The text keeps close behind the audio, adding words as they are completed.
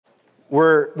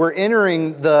We're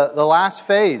entering the last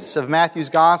phase of Matthew's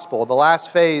gospel, the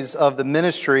last phase of the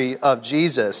ministry of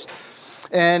Jesus.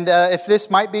 And if this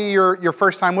might be your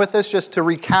first time with us, just to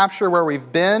recapture where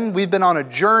we've been on a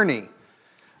journey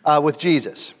with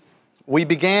Jesus. We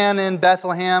began in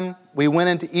Bethlehem, we went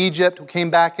into Egypt, we came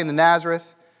back into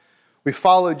Nazareth. We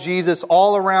followed Jesus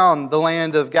all around the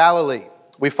land of Galilee.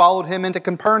 We followed him into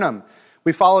Capernaum.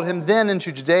 We followed him then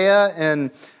into Judea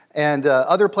and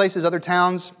other places, other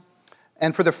towns.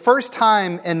 And for the first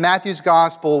time in Matthew's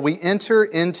gospel, we enter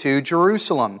into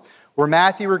Jerusalem, where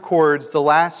Matthew records the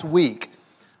last week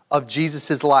of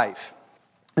Jesus' life.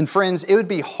 And friends, it would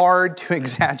be hard to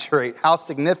exaggerate how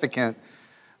significant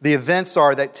the events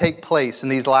are that take place in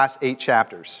these last 8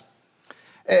 chapters.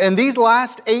 In these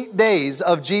last 8 days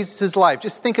of Jesus' life,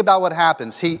 just think about what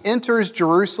happens. He enters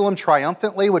Jerusalem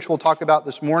triumphantly, which we'll talk about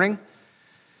this morning.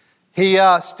 He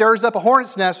stirs up a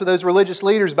hornet's nest with those religious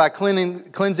leaders by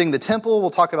cleansing the temple. We'll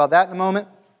talk about that in a moment.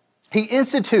 He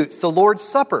institutes the Lord's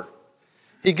Supper.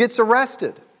 He gets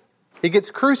arrested. He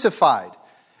gets crucified.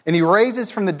 And he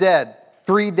raises from the dead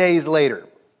 3 days later.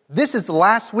 This is the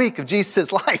last week of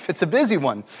Jesus' life. It's a busy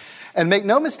one. And make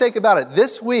no mistake about it,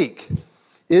 this week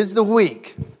is the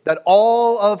week that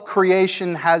all of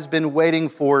creation has been waiting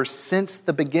for since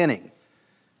the beginning.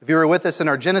 If you were with us in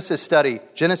our Genesis study,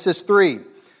 Genesis 3,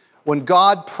 when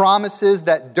God promises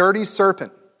that dirty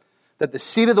serpent, that the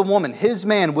seed of the woman, his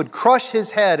man, would crush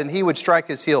his head and he would strike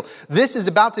his heel. This is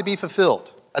about to be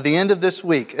fulfilled at the end of this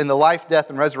week in the life, death,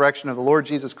 and resurrection of the Lord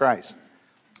Jesus Christ.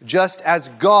 Just as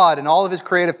God in all of his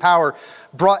creative power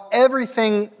brought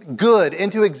everything good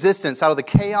into existence out of the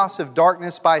chaos of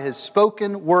darkness by his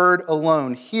spoken word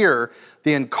alone, here,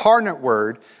 the incarnate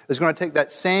word is going to take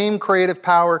that same creative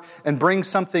power and bring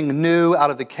something new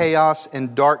out of the chaos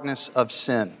and darkness of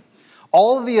sin.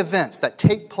 All of the events that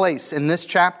take place in this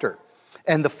chapter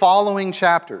and the following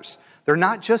chapters, they're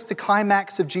not just the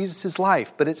climax of Jesus'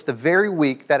 life, but it's the very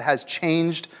week that has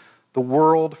changed the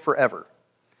world forever.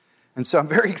 And so I'm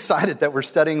very excited that we're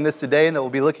studying this today and that we'll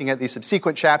be looking at these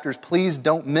subsequent chapters. Please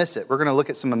don't miss it. We're going to look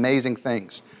at some amazing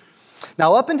things.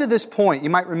 Now, up until this point, you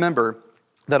might remember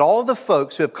that all of the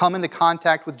folks who have come into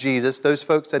contact with Jesus, those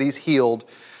folks that he's healed,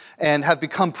 and have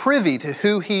become privy to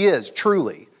who he is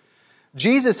truly,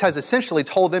 Jesus has essentially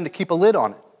told them to keep a lid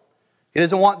on it. He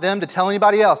doesn't want them to tell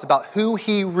anybody else about who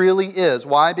he really is.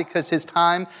 Why? Because his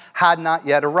time had not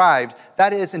yet arrived.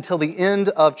 That is until the end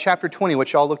of chapter 20,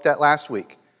 which y'all looked at last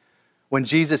week. When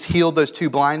Jesus healed those 2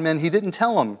 blind men, he didn't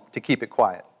tell them to keep it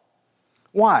quiet.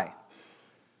 Why?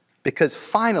 Because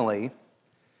finally,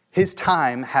 his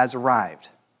time has arrived.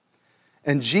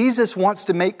 And Jesus wants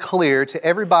to make clear to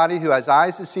everybody who has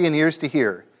eyes to see and ears to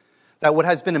hear that what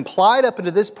has been implied up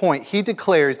until this point, he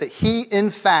declares that he, in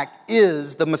fact,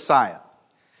 is the Messiah.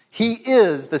 He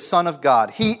is the Son of God.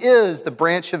 He is the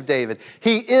branch of David.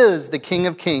 He is the King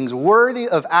of Kings, worthy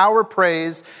of our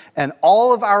praise and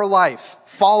all of our life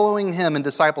following him in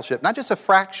discipleship. Not just a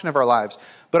fraction of our lives,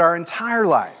 but our entire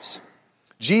lives.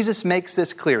 Jesus makes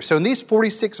this clear. So in these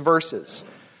 46 verses,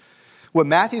 what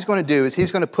Matthew's going to do is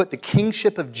he's going to put the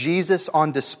kingship of Jesus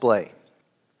on display.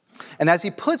 And as he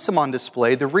puts him on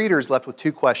display, the reader is left with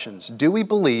 2 questions. Do we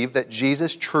believe that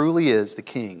Jesus truly is the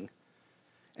king?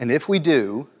 And if we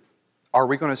do, are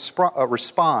we going to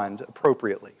respond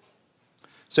appropriately?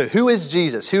 So who is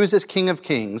Jesus? Who is this King of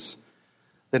Kings?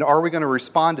 Then are we going to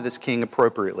respond to this king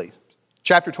appropriately?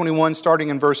 Chapter 21, starting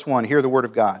in verse 1, hear the word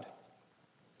of God.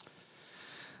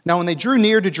 Now when they drew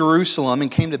near to Jerusalem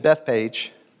and came to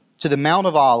Bethphage, to the Mount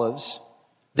of Olives,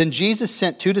 then Jesus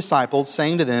sent 2 disciples,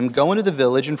 saying to them, go into the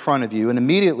village in front of you, and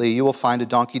immediately you will find a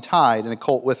donkey tied and a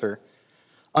colt with her.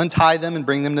 Untie them and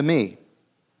bring them to me.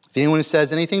 If anyone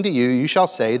says anything to you, you shall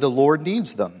say, the Lord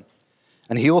needs them,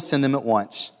 and he will send them at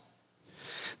once.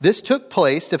 This took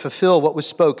place to fulfill what was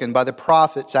spoken by the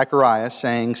prophet Zechariah,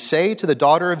 saying, say to the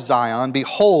daughter of Zion,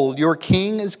 behold, your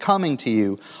king is coming to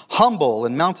you, humble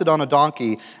and mounted on a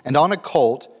donkey, and on a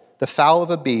colt, the foal of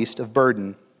a beast of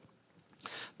burden.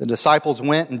 The disciples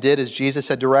went and did as Jesus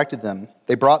had directed them.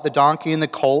 They brought the donkey and the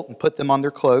colt and put them on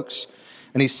their cloaks,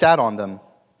 and he sat on them.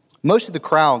 Most of the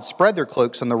crowd spread their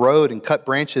cloaks on the road and cut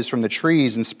branches from the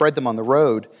trees and spread them on the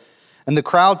road. And the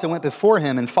crowds that went before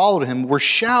him and followed him were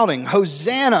shouting,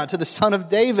 Hosanna to the Son of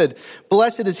David.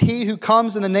 Blessed is he who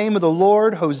comes in the name of the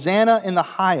Lord. Hosanna in the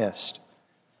highest.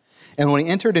 And when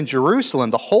he entered in Jerusalem,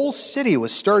 the whole city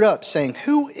was stirred up, saying,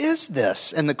 who is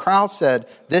this? And the crowd said,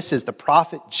 this is the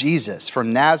prophet Jesus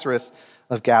from Nazareth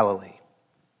of Galilee.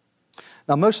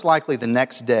 Now, most likely the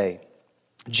next day,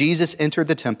 Jesus entered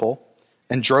the temple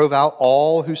and drove out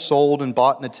all who sold and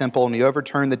bought in the temple, and he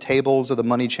overturned the tables of the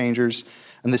money changers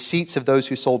and the seats of those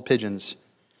who sold pigeons.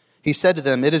 He said to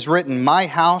them, "It is written, 'My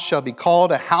house shall be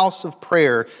called a house of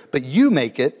prayer,' but you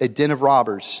make it a den of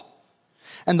robbers."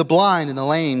 And the blind and the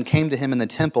lame came to him in the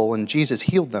temple, and Jesus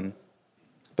healed them.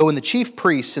 But when the chief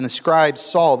priests and the scribes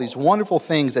saw these wonderful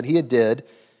things that he had did,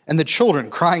 and the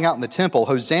children crying out in the temple,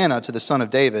 "Hosanna to the Son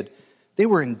of David," they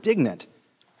were indignant.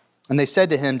 And they said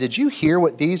to him, "Did you hear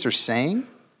what these are saying?"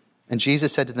 And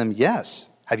Jesus said to them, "Yes.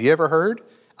 Have you ever heard?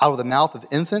 Out of the mouth of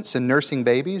infants and nursing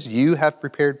babies, you have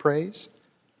prepared praise."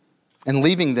 And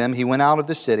leaving them, he went out of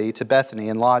the city to Bethany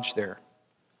and lodged there.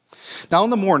 Now in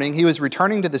the morning, he was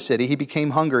returning to the city. He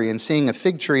became hungry, and seeing a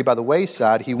fig tree by the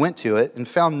wayside, he went to it and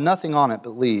found nothing on it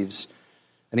but leaves.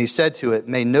 And he said to it,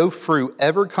 "May no fruit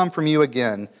ever come from you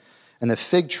again." And the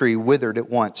fig tree withered at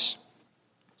once.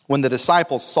 When the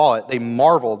disciples saw it, they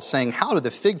marveled, saying, "How did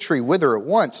the fig tree wither at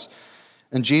once?"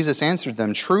 And Jesus answered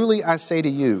them, "Truly I say to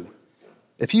you,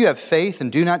 if you have faith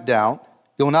and do not doubt,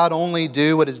 you'll not only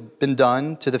do what has been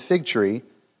done to the fig tree,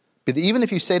 but even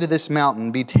if you say to this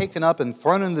mountain, 'Be taken up and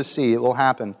thrown into the sea,' it will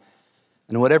happen.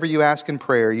 And whatever you ask in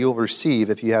prayer, you will receive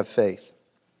if you have faith."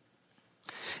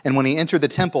 And when he entered the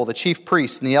temple, the chief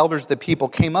priests and the elders of the people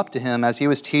came up to him as he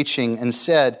was teaching and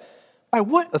said, "By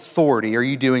what authority are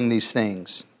you doing these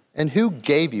things? And who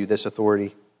gave you this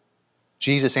authority?"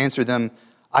 Jesus answered them,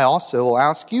 "I also will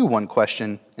ask you one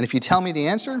question, and if you tell me the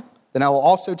answer, then I will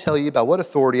also tell you by what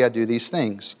authority I do these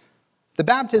things. The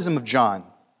baptism of John,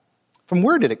 from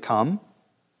where did it come?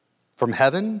 From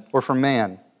heaven or from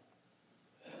man?"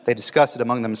 They discussed it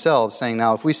among themselves, saying,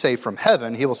 "Now if we say from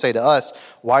heaven, he will say to us,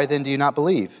 'Why then do you not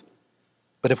believe?'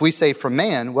 But if we say from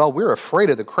man, well, we're afraid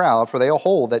of the crowd, for they all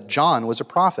hold that John was a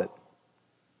prophet."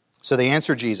 So they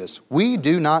answered Jesus, "We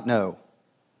do not know."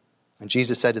 And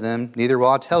Jesus said to them, "Neither will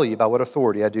I tell you by what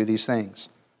authority I do these things."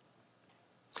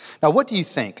 Now what do you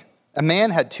think? A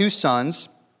man had 2 sons.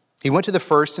 He went to the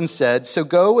first and said, "So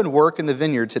go and work in the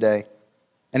vineyard today."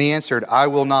 And he answered, "I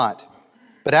will not."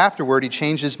 But afterward he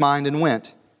changed his mind and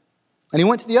went. And he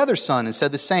went to the other son and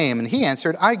said the same. And he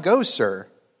answered, "I go, sir,"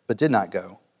 but did not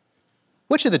go.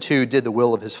 Which of the 2 did the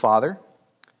will of his father?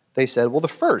 They said, "Well, the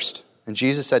first." And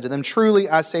Jesus said to them, "Truly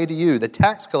I say to you, the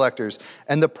tax collectors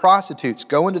and the prostitutes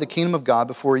go into the kingdom of God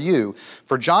before you.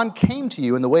 For John came to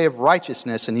you in the way of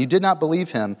righteousness, and you did not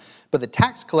believe him. But the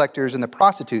tax collectors and the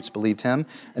prostitutes believed him.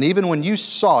 And even when you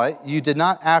saw it, you did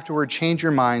not afterward change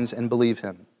your minds and believe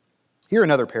him." Here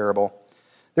another parable.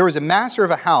 There was a master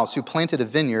of a house who planted a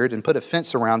vineyard and put a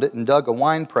fence around it and dug a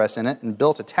winepress in it and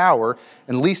built a tower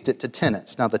and leased it to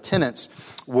tenants. Now the tenants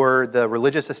were the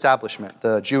religious establishment,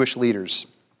 the Jewish leaders,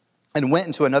 and went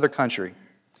into another country.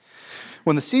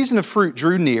 When the season of fruit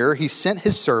drew near, he sent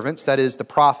his servants, that is, the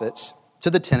prophets, to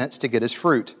the tenants to get his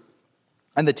fruit.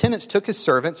 And the tenants took his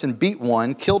servants and beat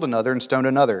one, killed another, and stoned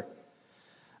another.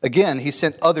 Again, he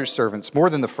sent other servants, more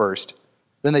than the first.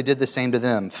 Then they did the same to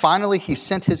them. Finally, he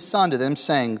sent his son to them,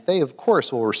 saying, "They, of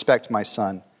course, will respect my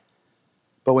son."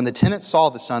 But when the tenants saw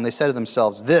the son, they said to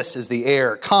themselves, "This is the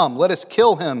heir. Come, let us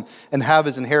kill him and have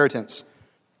his inheritance."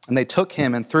 And they took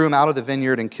him and threw him out of the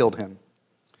vineyard and killed him.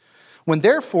 When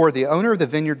therefore the owner of the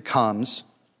vineyard comes,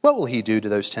 what will he do to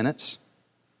those tenants?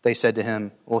 They said to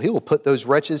him, "Well, he will put those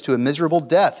wretches to a miserable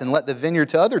death and let the vineyard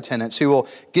to other tenants who will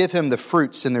give him the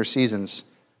fruits in their seasons."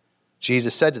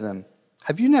 Jesus said to them,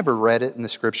 "Have you never read it in the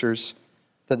scriptures,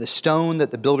 that the stone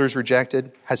that the builders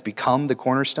rejected has become the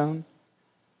cornerstone?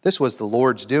 This was the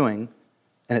Lord's doing,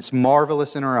 and it's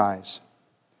marvelous in our eyes.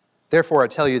 Therefore, I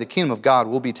tell you, the kingdom of God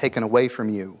will be taken away from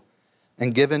you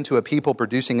and given to a people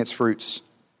producing its fruits.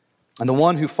 And the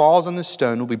one who falls on this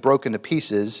stone will be broken to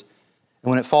pieces, and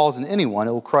when it falls on anyone,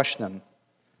 it will crush them."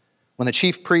 When the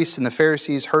chief priests and the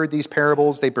Pharisees heard these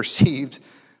parables, they perceived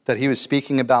that he was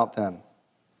speaking about them.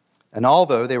 And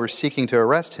although they were seeking to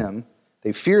arrest him,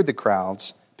 they feared the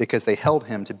crowds because they held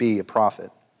him to be a prophet.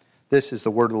 This is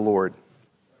the word of the Lord.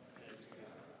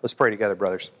 Let's pray together,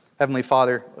 brothers. Heavenly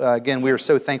Father, again, we are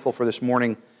so thankful for this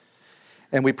morning.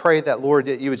 And we pray that, Lord,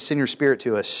 that you would send your Spirit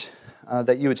to us,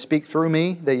 that you would speak through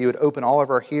me, that you would open all of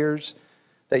our ears,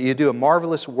 that you do a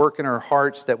marvelous work in our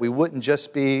hearts, that we wouldn't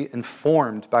just be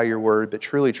informed by your word, but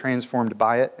truly transformed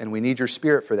by it. And we need your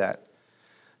Spirit for that.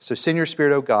 So send your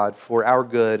Spirit, O God, for our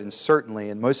good and certainly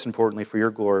and most importantly for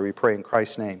your glory. We pray in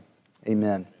Christ's name.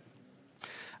 Amen.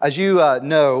 As you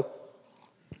know,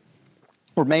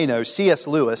 or may know, C.S.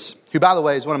 Lewis, who, by the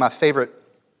way, is one of my favorite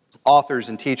authors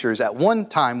and teachers, at one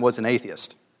time was an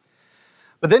atheist.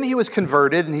 But then he was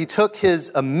converted, and he took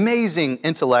his amazing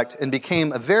intellect and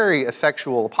became a very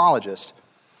effectual apologist.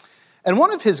 And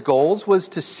one of his goals was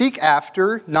to seek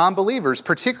after non-believers,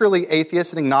 particularly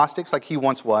atheists and agnostics like he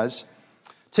once was,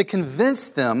 to convince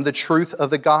them the truth of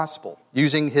the gospel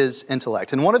using his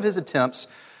intellect. And one of his attempts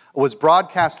was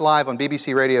broadcast live on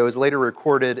BBC Radio, is later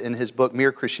recorded in his book,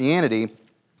 Mere Christianity,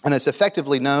 and it's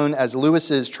effectively known as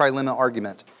Lewis's trilemma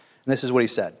argument. And this is what he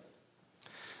said.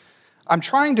 I'm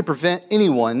trying to prevent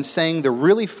anyone saying the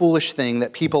really foolish thing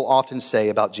that people often say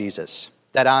about Jesus,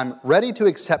 that I'm ready to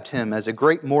accept him as a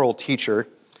great moral teacher,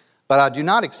 but I do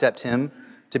not accept him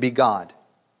to be God.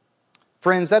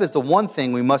 Friends, that is the one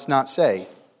thing we must not say.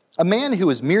 A man who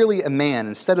is merely a man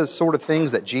instead of the sort of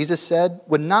things that Jesus said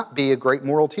would not be a great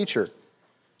moral teacher.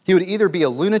 He would either be a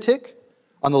lunatic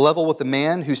on the level with the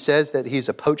man who says that he's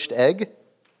a poached egg,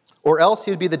 or else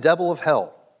he would be the devil of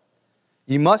hell.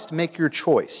 You must make your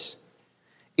choice.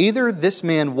 Either this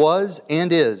man was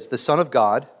and is the Son of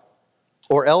God,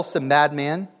 or else a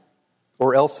madman,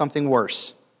 or else something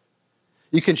worse.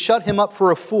 You can shut him up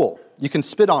for a fool. You can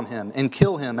spit on him and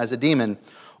kill him as a demon,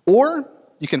 or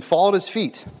you can fall at his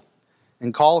feet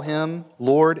and call him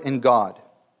Lord and God.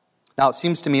 Now, it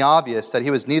seems to me obvious that he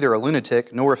was neither a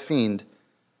lunatic nor a fiend,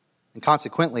 and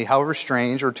consequently, however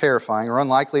strange or terrifying or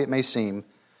unlikely it may seem,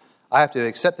 I have to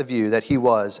accept the view that he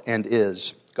was and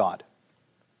is God.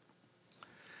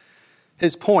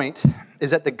 His point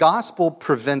is that the gospel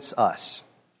prevents us,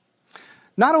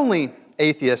 not only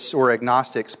atheists or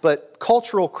agnostics, but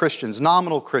cultural Christians,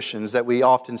 nominal Christians that we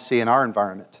often see in our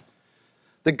environment.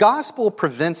 The gospel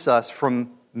prevents us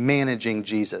from managing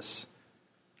Jesus.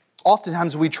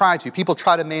 Oftentimes people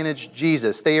try to manage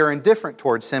Jesus. They are indifferent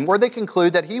towards him, or they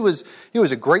conclude that he was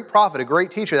a great prophet, a great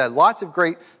teacher, that had lots of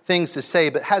great things to say,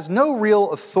 but has no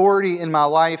real authority in my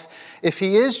life. If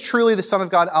he is truly the Son of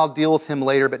God, I'll deal with him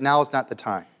later, but now is not the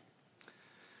time.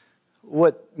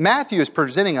 What Matthew is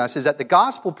presenting us is that the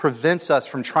gospel prevents us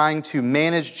from trying to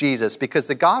manage Jesus because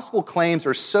the gospel claims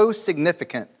are so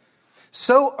significant,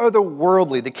 so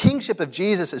otherworldly. The kingship of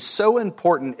Jesus is so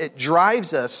important, it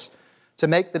drives us to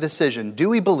make the decision, do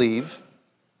we believe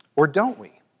or don't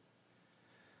we?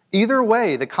 Either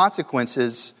way, the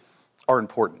consequences are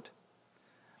important.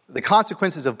 The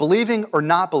consequences of believing or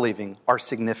not believing are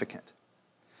significant.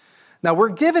 Now, we're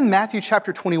given Matthew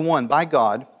chapter 21 by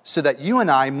God so that you and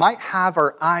I might have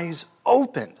our eyes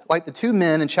opened, like the two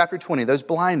men in chapter 20, those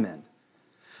blind men,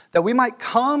 that we might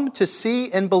come to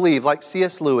see and believe, like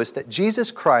C.S. Lewis, that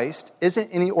Jesus Christ isn't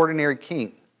any ordinary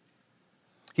king.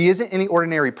 He isn't any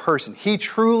ordinary person. He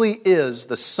truly is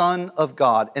the Son of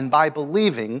God. And by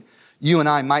believing, you and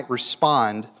I might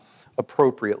respond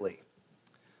appropriately.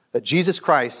 That Jesus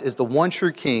Christ is the one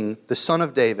true King, the Son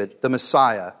of David, the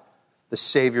Messiah, the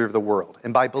Savior of the world.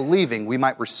 And by believing, we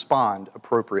might respond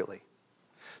appropriately.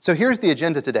 So here's the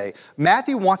agenda today.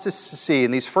 Matthew wants us to see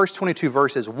in these first 22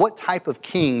 verses what type of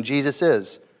king Jesus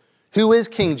is. Who is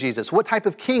King Jesus? What type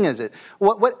of king is it?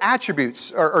 What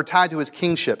attributes are tied to his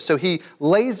kingship? So he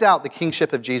lays out the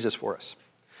kingship of Jesus for us.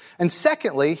 And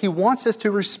secondly, he wants us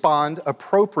to respond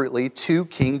appropriately to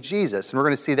King Jesus. And we're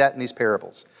going to see that in these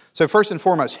parables. So first and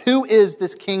foremost, who is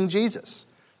this King Jesus?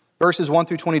 Verses 1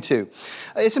 through 22.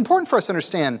 It's important for us to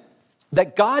understand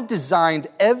that God designed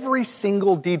every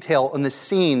single detail in the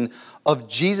scene of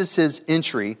Jesus'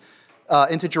 entry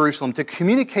into Jerusalem to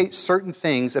communicate certain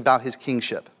things about his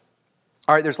kingship.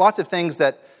 All right, there's lots of things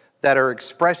that are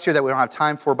expressed here that we don't have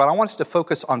time for, but I want us to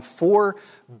focus on four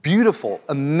beautiful,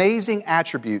 amazing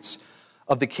attributes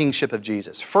of the kingship of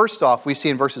Jesus. First off, we see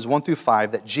in verses 1 through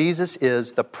 5 that Jesus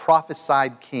is the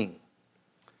prophesied king.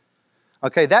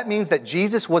 Okay, that means that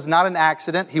Jesus was not an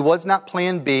accident. He was not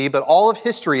plan B, but all of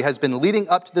history has been leading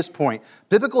up to this point.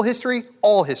 Biblical history,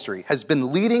 all history, has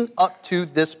been leading up to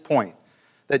this point.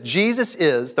 That Jesus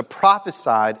is the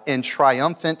prophesied and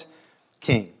triumphant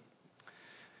king.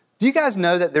 Do you guys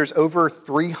know that there's over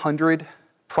 300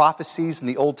 prophecies in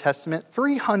the Old Testament?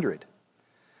 300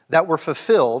 that were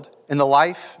fulfilled in the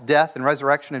life, death, and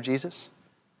resurrection of Jesus?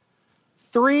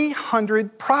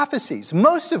 300 prophecies,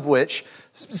 most of which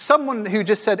someone who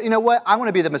just said, you know what, I want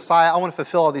to be the Messiah, I want to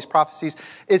fulfill all these prophecies.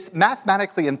 It's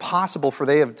mathematically impossible for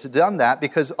they to have done that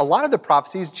because a lot of the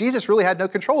prophecies Jesus really had no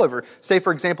control over, say,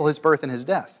 for example, his birth and his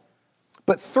death.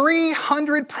 But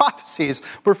 300 prophecies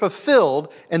were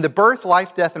fulfilled in the birth,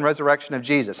 life, death, and resurrection of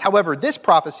Jesus. However, this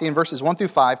prophecy in verses 1 through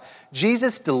 5,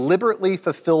 Jesus deliberately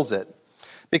fulfills it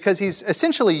because he's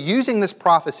essentially using this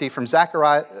prophecy from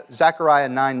Zechariah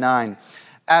 9:9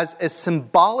 as a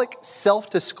symbolic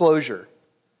self-disclosure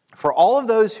for all of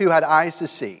those who had eyes to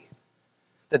see,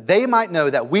 that they might know,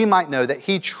 that we might know that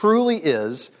he truly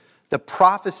is the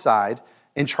prophesied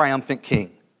and triumphant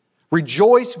king.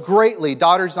 Rejoice greatly,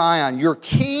 daughter Zion, your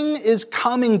king is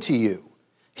coming to you.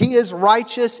 He is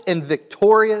righteous and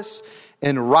victorious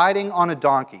and riding on a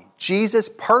donkey, Jesus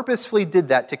purposefully did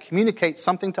that to communicate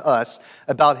something to us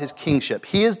about his kingship.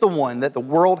 He is the one that the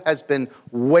world has been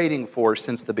waiting for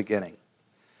since the beginning.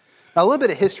 Now, a little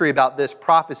bit of history about this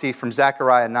prophecy from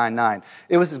Zechariah 9:9.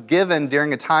 It was given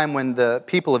during a time when the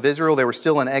people of Israel, they were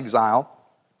still in exile.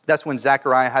 That's when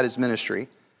Zechariah had his ministry.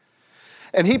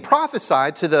 And he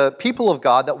prophesied to the people of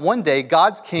God that one day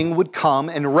God's king would come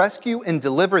and rescue and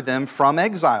deliver them from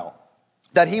exile.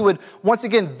 That he would once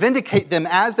again vindicate them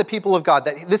as the people of God.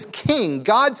 That this king,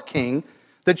 God's king,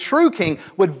 the true king,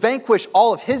 would vanquish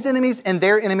all of his enemies and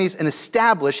their enemies and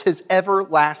establish his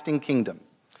everlasting kingdom.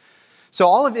 So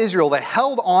all of Israel, they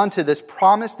held on to this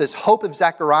promise, this hope of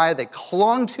Zechariah. They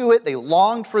clung to it. They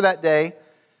longed for that day.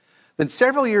 Then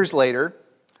several years later,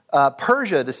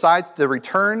 Persia decides to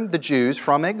return the Jews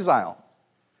from exile.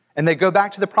 And they go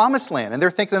back to the promised land. And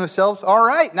they're thinking to themselves, all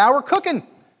right, now we're cooking.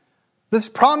 This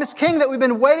promised king that we've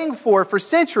been waiting for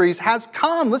centuries has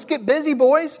come. Let's get busy,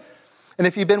 boys. And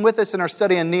if you've been with us in our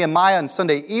study on Nehemiah on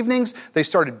Sunday evenings, they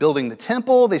started building the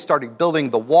temple. They started building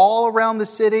the wall around the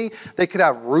city. They could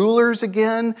have rulers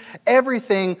again.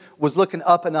 Everything was looking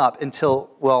up and up until,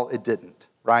 well, it didn't,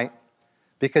 right?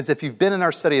 Because if you've been in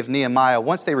our study of Nehemiah,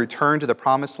 once they returned to the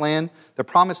promised land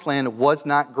was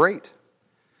not great.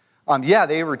 Yeah,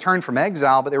 they returned from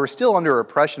exile, but they were still under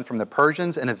oppression from the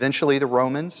Persians and eventually the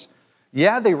Romans.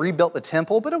 Yeah, they rebuilt the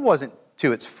temple, but it wasn't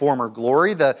to its former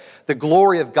glory. The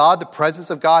glory of God, the presence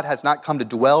of God has not come to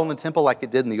dwell in the temple like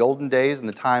it did in the olden days in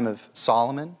the time of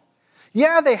Solomon.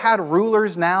 Yeah, they had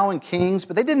rulers now and kings,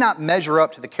 but they did not measure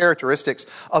up to the characteristics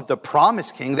of the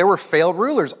promised king. They were failed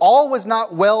rulers. All was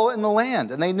not well in the land,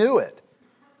 and they knew it.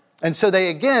 And so they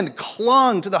again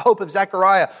clung to the hope of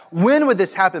Zechariah. When would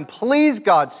this happen? Please,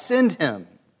 God, send him.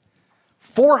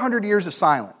 400 years of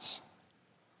silence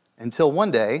until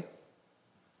one day,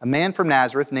 a man from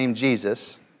Nazareth named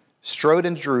Jesus strode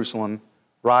into Jerusalem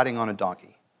riding on a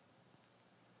donkey.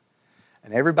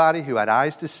 And everybody who had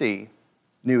eyes to see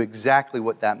knew exactly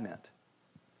what that meant.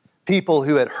 People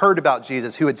who had heard about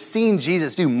Jesus, who had seen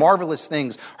Jesus do marvelous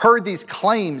things, heard these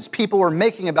claims people were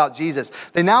making about Jesus.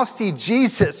 They now see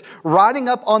Jesus riding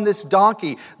up on this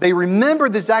donkey. They remember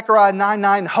the Zechariah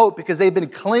 9:9 hope because they've been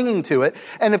clinging to it.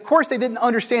 And of course, they didn't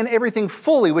understand everything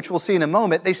fully, which we'll see in a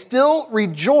moment. They still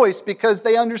rejoiced because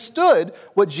they understood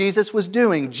what Jesus was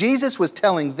doing. Jesus was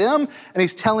telling them, and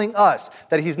he's telling us,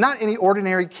 that he's not any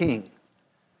ordinary king.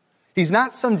 He's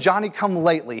not some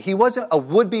Johnny-come-lately. He wasn't a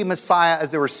would-be Messiah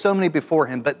as there were so many before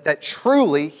him, but that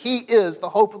truly he is the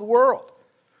hope of the world.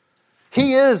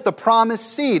 He is the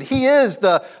promised seed. He is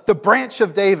the branch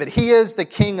of David. He is the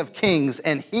King of Kings,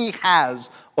 and he has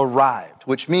arrived,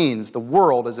 which means the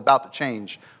world is about to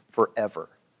change forever.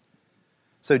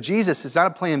 So Jesus is not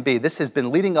a plan B. This has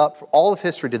been leading up for all of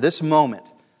history to this moment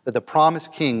that the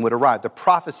promised king would arrive, the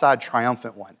prophesied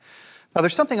triumphant one. Now,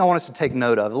 there's something I want us to take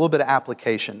note of, a little bit of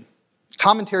application.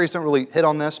 Commentaries don't really hit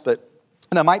on this,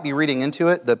 and I might be reading into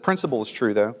it. The principle is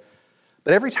true, though.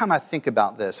 But every time I think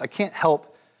about this, I can't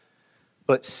help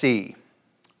but see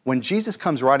when Jesus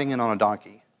comes riding in on a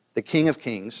donkey, the King of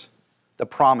Kings, the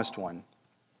promised one,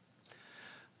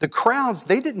 the crowds,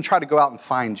 they didn't try to go out and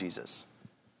find Jesus.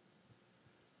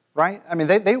 Right? I mean,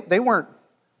 they weren't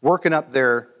working up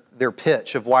their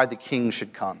pitch of why the king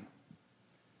should come.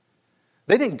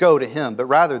 They didn't go to him, but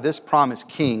rather this promised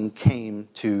king came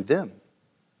to them.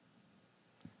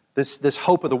 This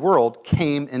hope of the world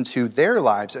came into their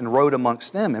lives and rode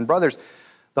amongst them. And brothers,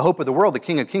 the hope of the world, the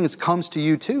King of Kings, comes to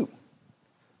you too.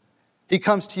 He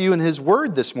comes to you in his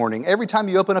word this morning. Every time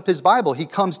you open up his Bible, he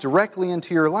comes directly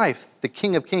into your life. The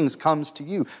King of Kings comes to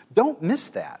you. Don't miss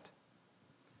that.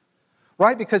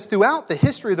 Right? Because throughout the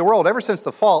history of the world, ever since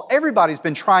the fall, everybody's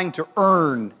been trying to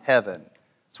earn heaven.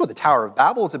 That's what the Tower of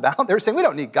Babel is about. They're saying, we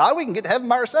don't need God. We can get to heaven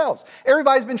by ourselves.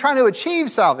 Everybody's been trying to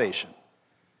achieve salvation.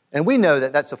 And we know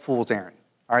that that's a fool's errand.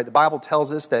 All right, the Bible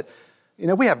tells us that,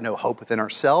 we have no hope within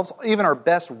ourselves. Even our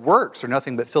best works are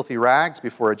nothing but filthy rags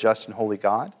before a just and holy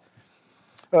God.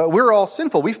 We're all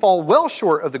sinful. We fall well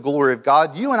short of the glory of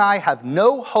God. You and I have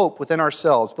no hope within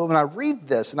ourselves. But when I read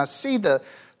this and I see the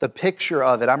picture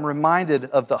of it, I'm reminded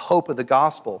of the hope of the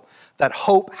gospel. That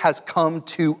hope has come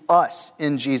to us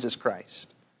in Jesus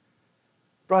Christ.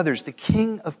 Brothers, the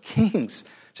King of Kings,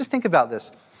 just think about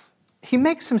this. He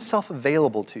makes himself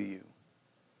available to you.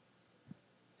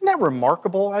 Isn't that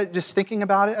remarkable, just thinking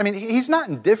about it? I mean, he's not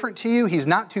indifferent to you. He's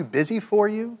not too busy for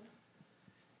you.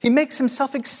 He makes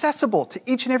himself accessible to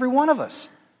each and every one of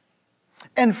us.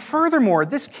 And furthermore,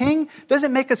 this king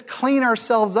doesn't make us clean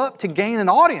ourselves up to gain an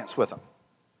audience with him.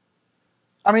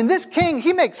 I mean, this king,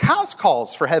 he makes house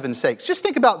calls for heaven's sakes. Just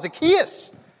think about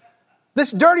Zacchaeus.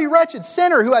 This dirty, wretched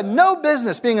sinner who had no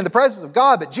business being in the presence of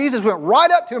God, but Jesus went right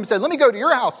up to him and said, let me go to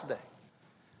your house today.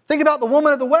 Think about the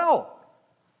woman at the well.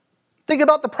 Think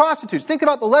about the prostitutes. Think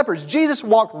about the lepers. Jesus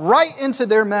walked right into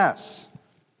their mess.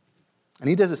 And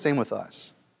he does the same with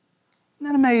us.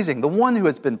 Isn't that amazing? The one who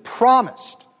has been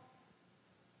promised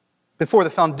before the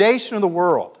foundation of the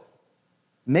world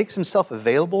makes himself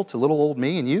available to little old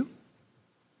me and you?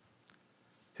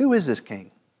 Who is this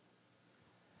king?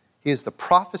 He is the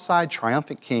prophesied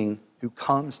triumphant king who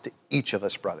comes to each of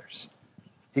us, brothers.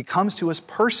 He comes to us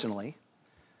personally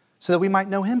so that we might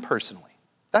know him personally.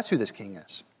 That's who this king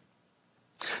is.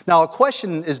 Now, a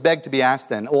question is begged to be asked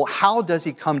then. Well, how does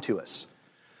he come to us?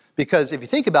 Because if you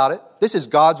think about it, this is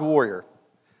God's warrior.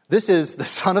 This is the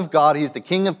Son of God. He's the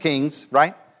King of Kings,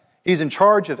 right? He's in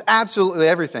charge of absolutely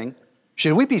everything.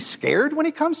 Should we be scared when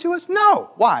he comes to us? No.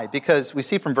 Why? Because we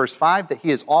see from verse 5 that he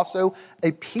is also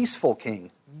a peaceful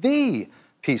king. The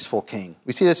peaceful king.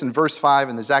 We see this in verse 5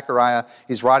 in the Zechariah.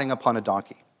 He's riding upon a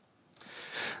donkey.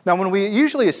 Now, when we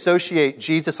usually associate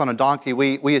Jesus on a donkey,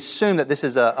 we assume that this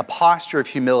is a posture of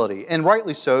humility. And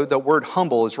rightly so, the word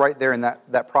humble is right there in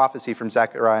that prophecy from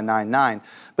Zechariah 9:9.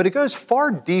 But it goes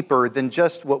far deeper than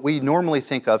just what we normally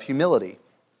think of humility.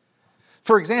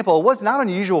 For example, it was not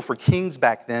unusual for kings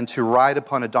back then to ride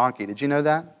upon a donkey. Did you know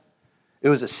that? It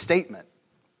was a statement.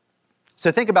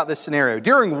 So think about this scenario.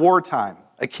 During wartime,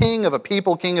 a king of a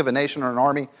people, king of a nation or an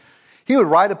army, he would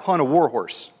ride upon a war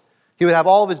horse. He would have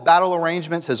all of his battle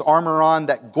arrangements, his armor on.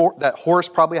 That horse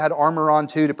probably had armor on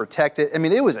too to protect it. I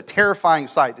mean, it was a terrifying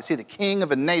sight to see the king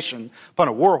of a nation upon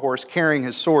a war horse carrying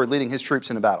his sword, leading his troops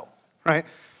into battle, right?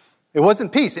 It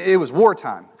wasn't peace. It was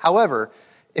wartime. However,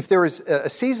 if there was a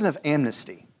season of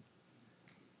amnesty,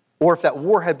 or if that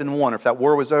war had been won, or if that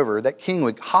war was over, that king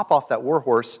would hop off that war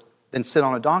horse, then sit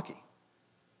on a donkey.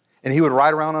 And he would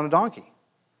ride around on a donkey.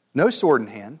 No sword in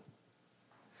hand,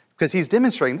 because he's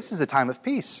demonstrating this is a time of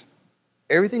peace.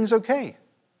 Everything's okay.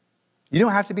 You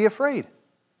don't have to be afraid.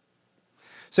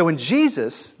 So when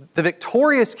Jesus, the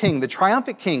victorious king, the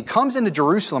triumphant king, comes into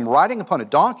Jerusalem riding upon a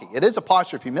donkey, it is a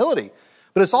posture of humility,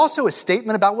 but it's also a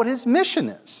statement about what his mission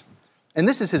is. And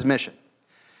this is his mission.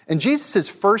 In Jesus'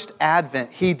 first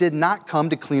advent, he did not come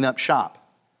to clean up shop.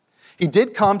 He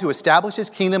did come to establish his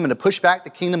kingdom and to push back the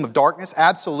kingdom of darkness,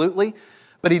 absolutely.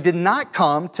 But he did not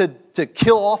come to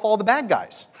kill off all the bad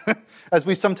guys, as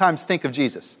we sometimes think of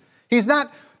Jesus. He's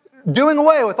not doing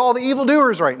away with all the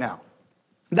evildoers right now.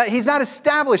 He's not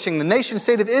establishing the nation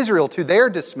state of Israel to their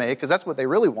dismay, because that's what they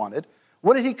really wanted.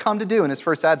 What did he come to do in his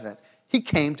first advent? He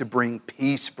came to bring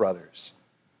peace, brothers.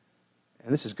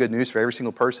 And this is good news for every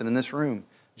single person in this room.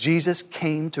 Jesus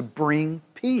came to bring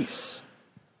peace.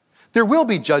 There will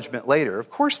be judgment later.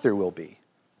 Of course there will be.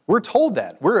 We're told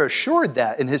that. We're assured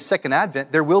that in his second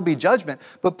advent there will be judgment.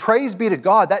 But praise be to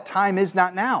God, that time is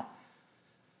not now.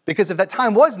 Because if that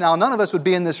time was now, none of us would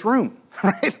be in this room,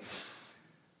 right?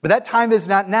 But that time is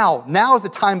not now. Now is the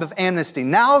time of amnesty.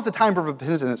 Now is the time of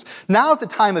repentance. Now is the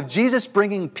time of Jesus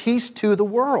bringing peace to the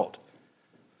world.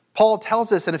 Paul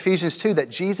tells us in Ephesians 2 that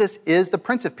Jesus is the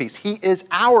Prince of Peace. He is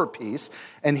our peace,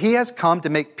 and he has come to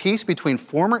make peace between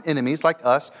former enemies like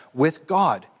us with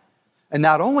God. And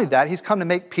not only that, he's come to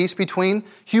make peace between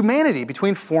humanity,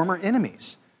 between former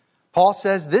enemies. Paul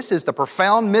says this is the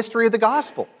profound mystery of the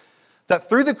gospel. That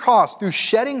through the cross, through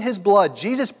shedding his blood,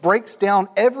 Jesus breaks down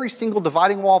every single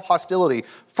dividing wall of hostility,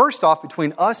 first off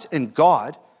between us and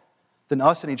God, then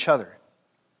us and each other.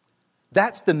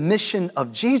 That's the mission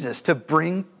of Jesus, to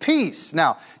bring peace.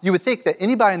 Now, you would think that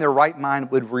anybody in their right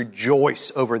mind would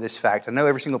rejoice over this fact. I know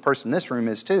every single person in this room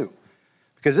is too,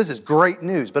 because this is great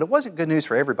news. But it wasn't good news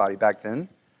for everybody back then.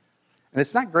 And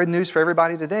it's not good news for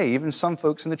everybody today, even some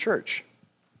folks in the church.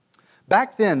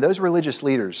 Back then, those religious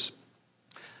leaders,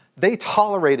 they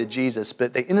tolerated Jesus,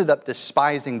 but they ended up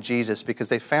despising Jesus because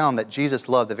they found that Jesus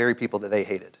loved the very people that they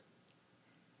hated.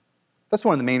 That's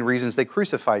one of the main reasons they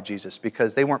crucified Jesus,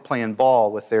 because they weren't playing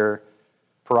ball with their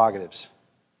prerogatives.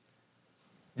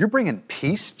 You're bringing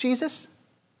peace, Jesus?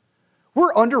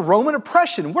 We're under Roman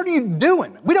oppression. What are you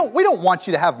doing? We don't want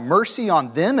you to have mercy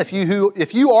on them. If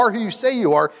you are who you say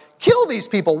you are, kill these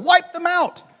people, wipe them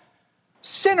out.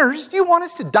 Sinners, do you want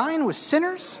us to dine with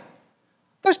sinners?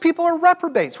 Those people are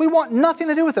reprobates. We want nothing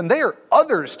to do with them. They are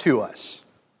others to us.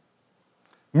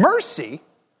 Mercy?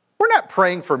 We're not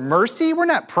praying for mercy. We're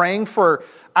not praying for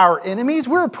our enemies.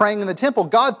 We're praying in the temple,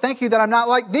 God, thank you that I'm not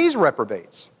like these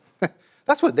reprobates.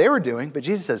 That's what they were doing. But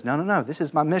Jesus says, no, this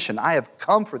is my mission. I have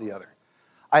come for the other.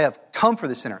 I have come for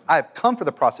the sinner. I have come for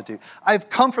the prostitute. I have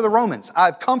come for the Romans. I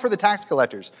have come for the tax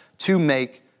collectors to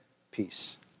make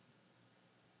peace.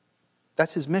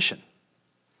 That's his mission.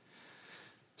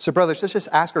 So brothers, let's just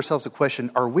ask ourselves a question.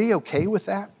 Are we okay with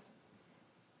that?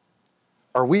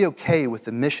 Are we okay with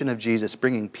the mission of Jesus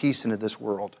bringing peace into this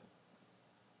world?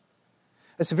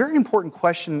 It's a very important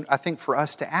question, I think, for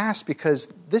us to ask because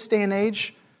this day and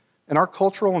age, in our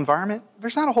cultural environment,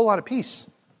 there's not a whole lot of peace.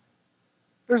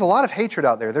 There's a lot of hatred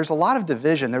out there. There's a lot of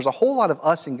division. There's a whole lot of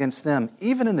us against them,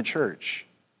 even in the church.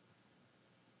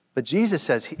 But Jesus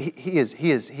says He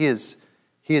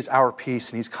is our peace,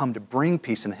 and He's come to bring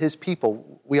peace. And His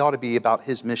people, we ought to be about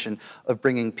His mission of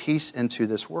bringing peace into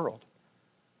this world.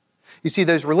 You see,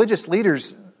 those religious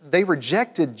leaders, they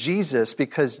rejected Jesus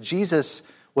because Jesus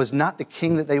was not the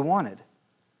king that they wanted.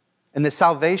 And the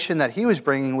salvation that He was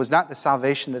bringing was not the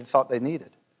salvation that they thought they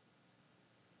needed.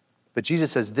 But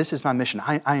Jesus says, this is my mission.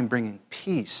 I am bringing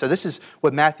peace. So this is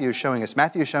what Matthew is showing us.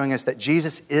 Matthew is showing us that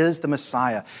Jesus is the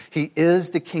Messiah. He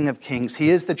is the King of Kings. He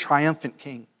is the triumphant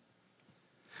King.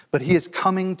 But He is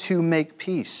coming to make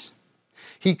peace.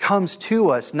 He comes to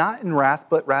us not in wrath,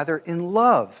 but rather in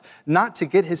love. Not to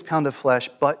get His pound of flesh,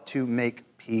 but to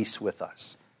make peace with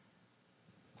us.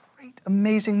 Great,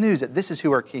 amazing news that this is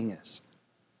who our King is.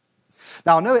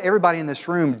 Now, I know everybody in this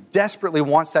room desperately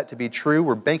wants that to be true.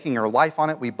 We're banking our life on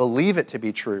it. We believe it to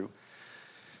be true.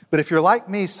 But if you're like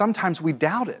me, sometimes we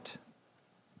doubt it.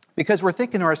 Because we're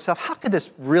thinking to ourselves, how could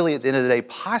this really, at the end of the day,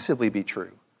 possibly be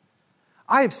true?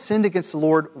 I have sinned against the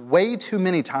Lord way too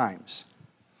many times.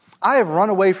 I have run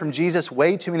away from Jesus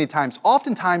way too many times.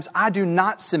 Oftentimes, I do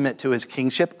not submit to His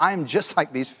kingship. I am just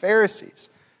like these Pharisees.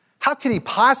 How could He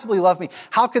possibly love me?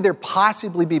 How could there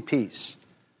possibly be peace?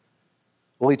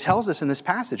 Well, He tells us in this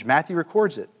passage, Matthew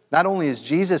records it. Not only is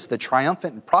Jesus the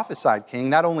triumphant and prophesied King,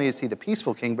 not only is He the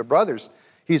peaceful King, but brothers,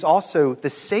 He's also the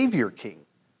Savior King.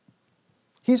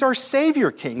 He's our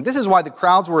Savior King. This is why the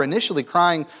crowds were initially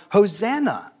crying,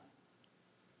 Hosanna.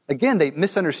 Again, they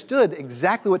misunderstood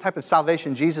exactly what type of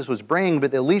salvation Jesus was bringing,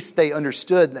 but at least they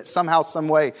understood that somehow, some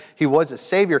way, He was a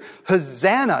Savior.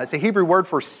 Hosanna is a Hebrew word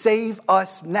for save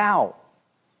us now.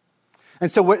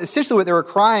 And so essentially what they were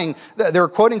crying, they were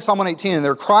quoting Psalm 118, and they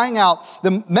were crying out,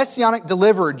 the Messianic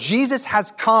deliverer, Jesus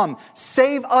has come.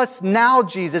 Save us now,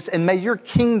 Jesus, and may your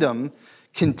kingdom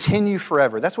continue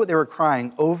forever. That's what they were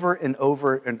crying over and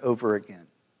over and over again.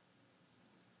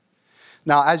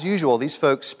 Now, as usual, these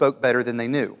folks spoke better than they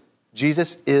knew.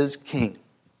 Jesus is king.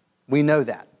 We know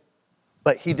that.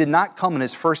 But He did not come in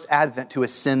His first advent to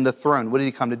ascend the throne. What did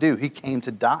He come to do? He came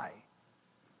to die.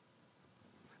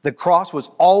 The cross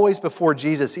was always before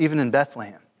Jesus, even in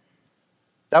Bethlehem.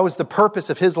 That was the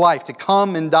purpose of His life, to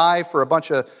come and die for a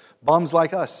bunch of bums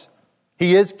like us.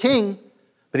 He is king,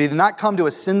 but He did not come to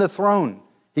ascend the throne.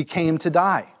 He came to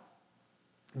die.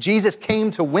 Jesus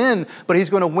came to win, but He's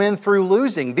going to win through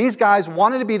losing. These guys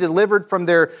wanted to be delivered from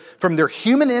their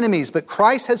human enemies, but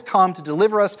Christ has come to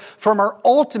deliver us from our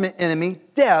ultimate enemy,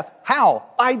 death. How?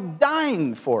 By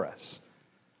dying for us.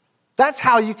 That's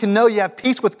how you can know you have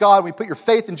peace with God when you put your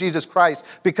faith in Jesus Christ,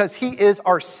 because He is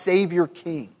our Savior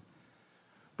King.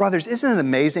 Brothers, isn't it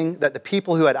amazing that the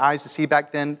people who had eyes to see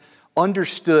back then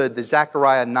understood the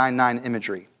Zechariah 9:9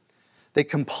 imagery? They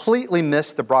completely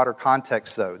missed the broader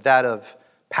context, though, that of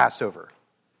Passover.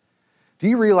 Do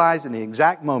you realize in the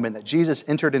exact moment that Jesus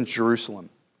entered into Jerusalem,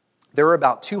 there were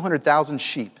about 200,000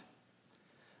 sheep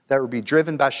that would be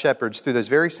driven by shepherds through those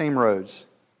very same roads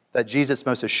that Jesus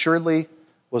most assuredly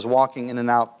was walking in and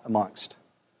out amongst.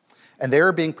 And they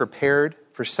were being prepared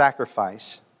for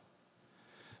sacrifice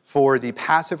for the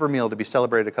Passover meal to be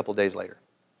celebrated a couple days later.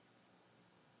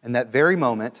 In that very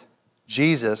moment,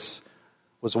 Jesus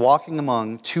was walking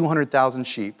among 200,000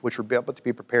 sheep, which were about to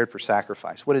be prepared for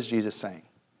sacrifice. What is Jesus saying?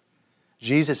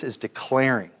 Jesus is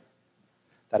declaring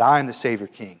that I am the Savior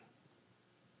King,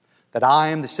 that I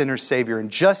am the sinner's Savior.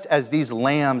 And just as these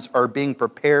lambs are being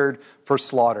prepared for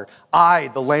slaughter, I,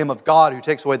 the Lamb of God who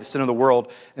takes away the sin of the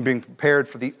world, am being prepared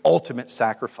for the ultimate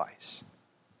sacrifice.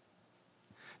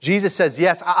 Jesus says,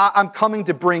 yes, I'm coming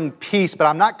to bring peace, but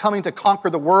I'm not coming to conquer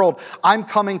the world. I'm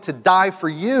coming to die for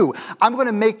you. I'm going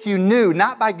to make you new,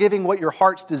 not by giving what your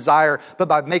heart's desire, but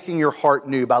by making your heart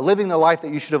new, by living the life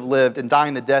that you should have lived and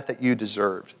dying the death that you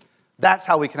deserved. That's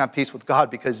how we can have peace with God,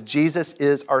 because Jesus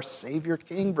is our Savior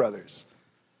King, brothers.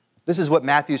 This is what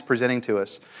Matthew's presenting to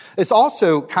us. It's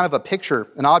also kind of a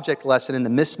picture, an object lesson in the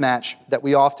mismatch that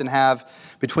we often have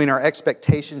between our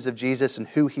expectations of Jesus and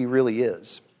who He really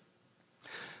is.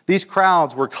 These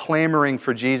crowds were clamoring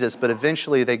for Jesus, but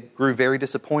eventually they grew very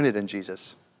disappointed in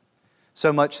Jesus.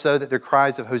 So much so that their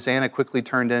cries of Hosanna quickly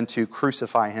turned into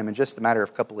crucify Him in just a matter of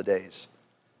a couple of days.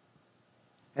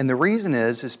 And the reason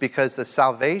is because the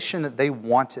salvation that they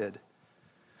wanted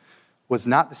was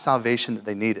not the salvation that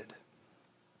they needed.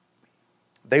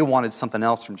 They wanted something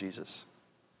else from Jesus.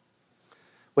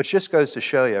 Which just goes to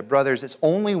show you, brothers, it's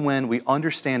only when we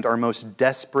understand our most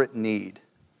desperate need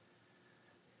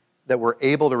that we're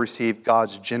able to receive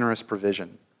God's generous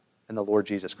provision in the Lord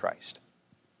Jesus Christ.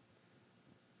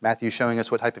 Matthew showing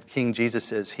us what type of king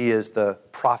Jesus is. He is the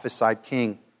prophesied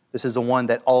king. This is the one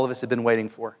that all of us have been waiting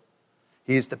for.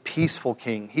 He is the peaceful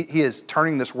king. He is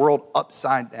turning this world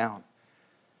upside down.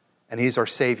 And he's our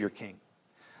Savior king.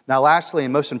 Now, lastly,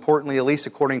 and most importantly, at least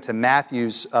according to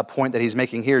Matthew's point that he's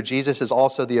making here, Jesus is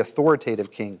also the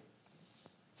authoritative king.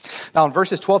 Now, in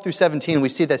verses 12 through 17, we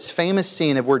see this famous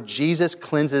scene of where Jesus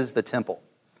cleanses the temple.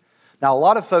 Now, a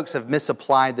lot of folks have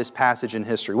misapplied this passage in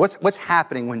history. What's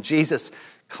happening when Jesus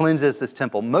cleanses this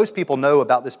temple? Most people know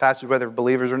about this passage, whether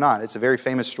believers or not. It's a very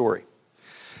famous story.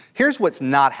 Here's what's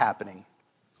not happening.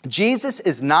 Jesus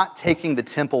is not taking the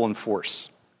temple in force.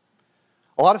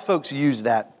 A lot of folks use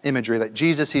that imagery, that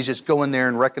Jesus, he's just going there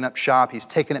and wrecking up shop. He's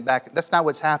taking it back. That's not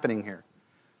what's happening here.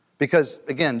 Because,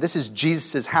 again, this is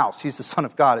Jesus' house. He's the Son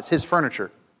of God. It's his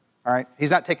furniture. All right? He's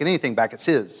not taking anything back. It's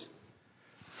his.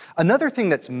 Another thing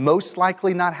that's most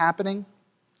likely not happening,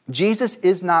 Jesus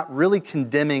is not really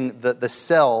condemning the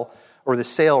sale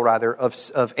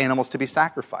of animals to be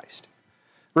sacrificed.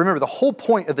 Remember, the whole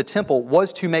point of the temple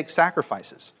was to make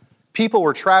sacrifices. People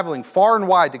were traveling far and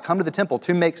wide to come to the temple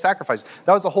to make sacrifices.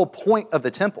 That was the whole point of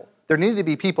the temple. There needed to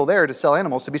be people there to sell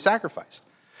animals to be sacrificed.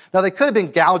 Now, they could have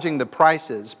been gouging the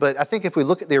prices, but I think if we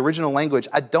look at the original language,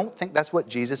 I don't think that's what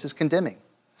Jesus is condemning.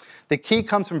 The key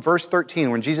comes from verse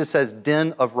 13 when Jesus says,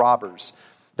 den of robbers.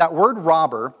 That word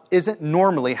robber isn't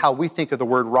normally how we think of the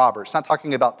word robber. It's not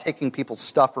talking about taking people's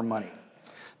stuff or money.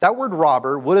 That word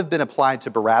robber would have been applied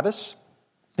to Barabbas.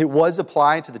 It was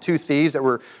applied to the two thieves that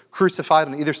were crucified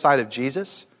on either side of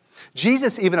Jesus.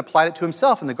 Jesus even applied it to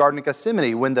himself in the Garden of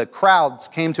Gethsemane. When the crowds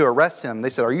came to arrest him, they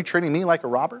said, are you treating me like a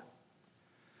robber?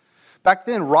 Back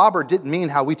then, robber didn't mean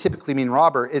how we typically mean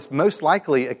robber. It's most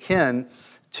likely akin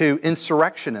to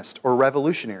insurrectionist or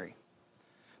revolutionary.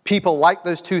 People like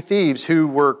those two thieves who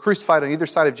were crucified on either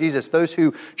side of Jesus, those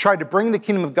who tried to bring the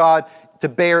kingdom of God to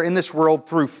bear in this world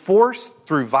through force,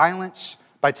 through violence,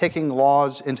 by taking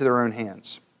laws into their own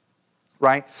hands.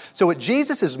 Right? So what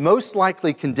Jesus is most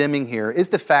likely condemning here is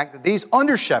the fact that these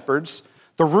under-shepherds,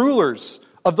 the rulers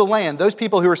of the land, those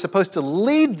people who are supposed to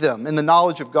lead them in the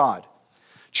knowledge of God,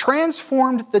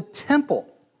 transformed the temple,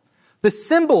 the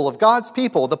symbol of God's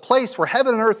people, the place where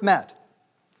heaven and earth met.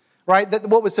 Right? That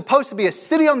what was supposed to be a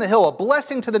city on the hill, a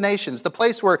blessing to the nations, the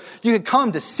place where you could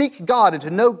come to seek God and to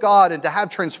know God and to have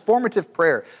transformative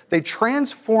prayer. They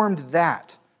transformed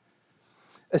that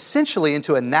essentially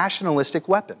into a nationalistic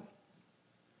weapon.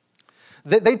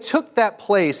 They took that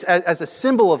place as a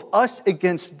symbol of us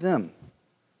against them.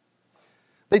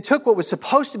 They took what was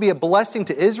supposed to be a blessing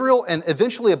to Israel and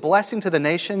eventually a blessing to the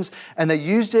nations, and they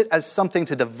used it as something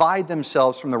to divide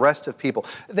themselves from the rest of people.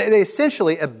 They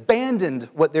essentially abandoned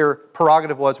what their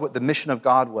prerogative was, what the mission of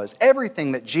God was,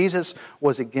 everything that Jesus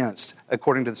was against,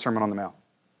 according to the Sermon on the Mount.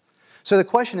 So the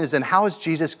question is then, how is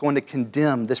Jesus going to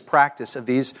condemn this practice of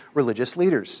these religious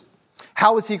leaders?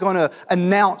 How is he going to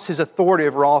announce his authority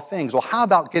over all things? Well, how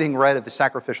about getting rid of the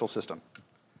sacrificial system?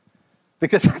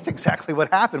 Because that's exactly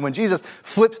what happened. When Jesus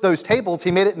flipped those tables,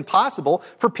 he made it impossible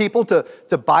for people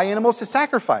to buy animals to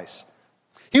sacrifice.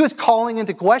 He was calling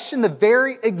into question the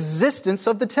very existence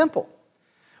of the temple.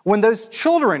 When those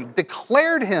children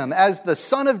declared him as the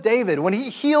Son of David, when he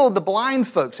healed the blind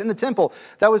folks in the temple,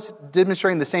 that was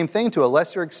demonstrating the same thing to a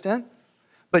lesser extent.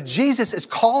 But Jesus is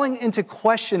calling into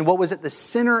question what was at the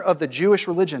center of the Jewish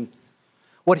religion.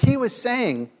 What he was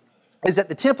saying is that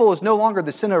the temple is no longer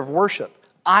the center of worship.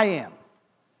 I am.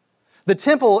 The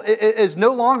temple is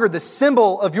no longer the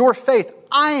symbol of your faith.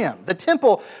 I am. The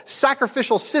temple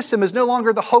sacrificial system is no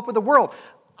longer the hope of the world.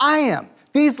 I am.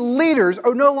 These leaders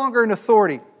are no longer in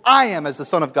authority. I am as the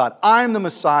Son of God. I'm the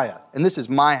Messiah, and this is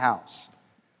my house.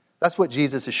 That's what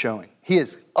Jesus is showing. He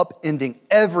is upending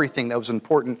everything that was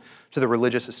important to the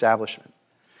religious establishment.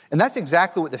 And that's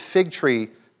exactly what the fig tree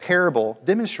parable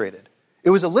demonstrated. It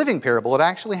was a living parable. It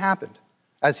actually happened.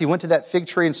 As he went to that fig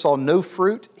tree and saw no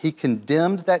fruit, he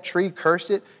condemned that tree,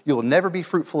 cursed it. You will never be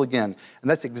fruitful again. And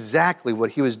that's exactly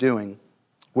what he was doing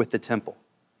with the temple.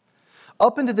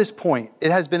 Up until this point,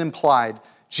 it has been implied,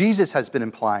 Jesus has been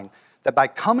implying, that by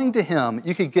coming to him,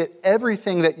 you could get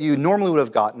everything that you normally would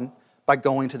have gotten by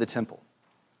going to the temple.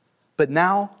 But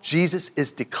now Jesus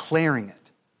is declaring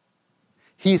it.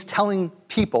 He's telling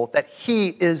people that he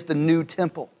is the new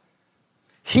temple.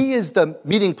 He is the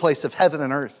meeting place of heaven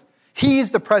and earth. He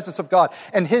is the presence of God.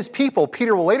 And his people,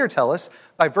 Peter will later tell us,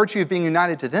 by virtue of being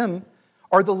united to them,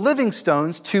 are the living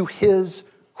stones to his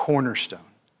cornerstone.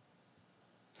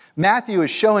 Matthew is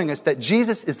showing us that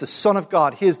Jesus is the Son of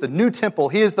God. He is the new temple.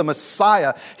 He is the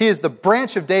Messiah. He is the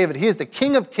branch of David. He is the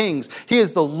King of kings. He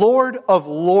is the Lord of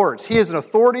lords. He is an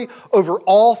authority over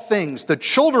all things. The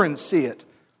children see it.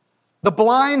 The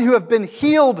blind who have been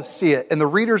healed see it. And the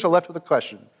readers are left with a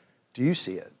question. Do you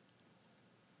see it?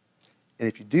 And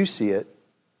if you do see it,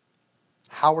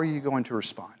 how are you going to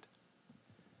respond?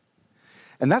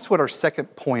 And that's what our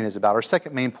second point is about. Our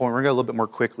second main point, we're going to go a little bit more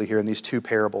quickly here in these two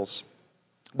parables.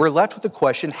 We're left with the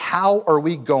question, how are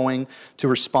we going to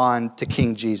respond to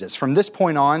King Jesus? From this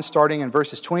point on, starting in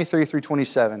verses 23 through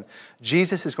 27,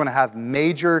 Jesus is going to have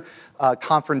major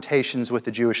confrontations with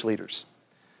the Jewish leaders.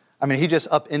 I mean, he just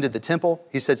upended the temple.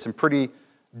 He said some pretty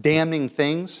damning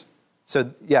things.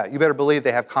 So, yeah, you better believe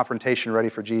they have confrontation ready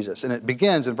for Jesus. And it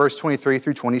begins in verse 23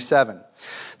 through 27.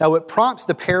 Now, what prompts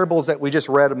the parables that we just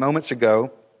read moments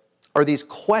ago are these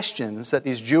questions that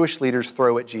these Jewish leaders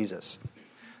throw at Jesus.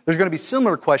 There's going to be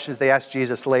similar questions they ask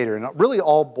Jesus later, and it really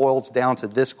all boils down to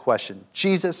this question.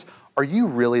 Jesus, are you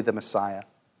really the Messiah?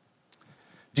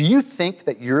 Do you think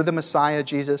that you're the Messiah,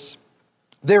 Jesus?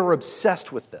 They were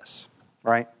obsessed with this,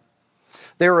 right?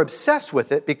 They were obsessed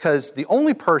with it because the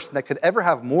only person that could ever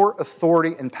have more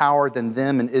authority and power than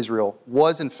them in Israel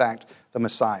was, in fact, the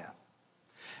Messiah.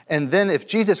 And then if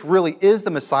Jesus really is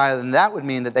the Messiah, then that would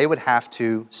mean that they would have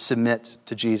to submit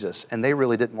to Jesus, and they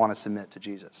really didn't want to submit to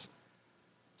Jesus.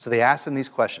 So they asked him these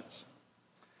questions.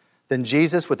 Then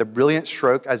Jesus, with a brilliant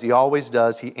stroke, as he always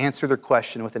does, he answered their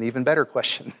question with an even better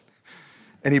question.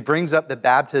 And he brings up the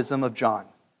baptism of John.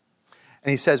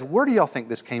 And he says, where do y'all think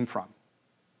this came from?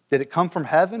 Did it come from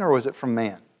heaven or was it from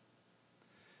man?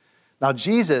 Now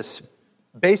Jesus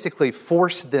basically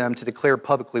forced them to declare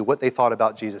publicly what they thought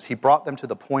about Jesus. He brought them to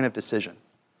the point of decision.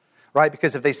 Right?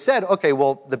 Because if they said, okay,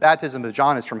 well, the baptism of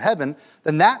John is from heaven,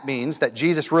 then that means that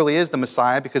Jesus really is the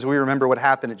Messiah because we remember what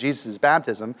happened at Jesus'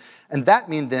 baptism. And that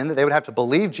means then that they would have to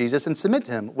believe Jesus and submit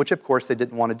to him, which of course they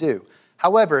didn't want to do.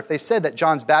 However, if they said that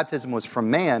John's baptism was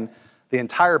from man, the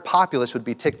entire populace would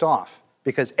be ticked off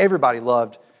because everybody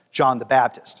loved John the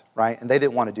Baptist, right? And they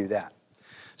didn't want to do that.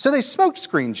 So they smoke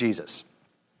screened Jesus.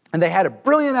 And they had a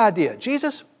brilliant idea.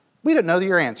 Jesus, we don't know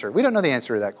your answer. We don't know the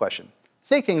answer to that question.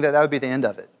 Thinking that would be the end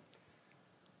of it.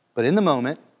 But in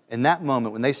that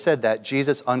moment, when they said that,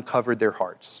 Jesus uncovered their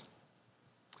hearts.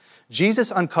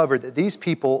 Jesus uncovered that these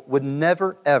people would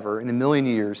never, ever in a million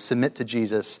years submit to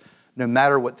Jesus no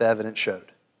matter what the evidence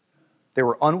showed. They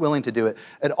were unwilling to do it.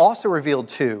 It also revealed,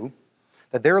 too,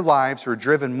 that their lives were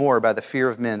driven more by the fear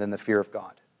of men than the fear of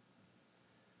God.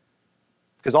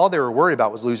 Because all they were worried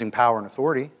about was losing power and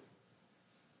authority.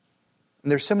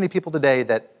 And there's so many people today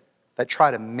that try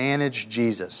to manage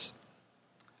Jesus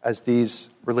as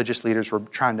these religious leaders were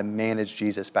trying to manage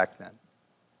Jesus back then.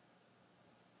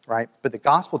 Right? But the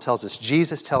gospel tells us,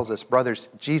 Jesus tells us, brothers,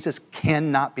 Jesus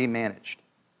cannot be managed.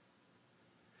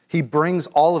 He brings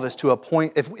all of us to a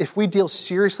point, if we deal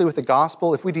seriously with the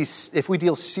gospel, if we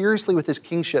deal seriously with his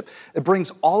kingship, it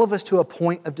brings all of us to a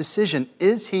point of decision.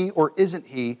 Is he or isn't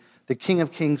he the King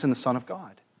of Kings and the Son of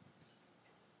God?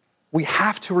 We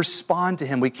have to respond to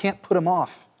him. We can't put him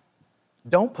off.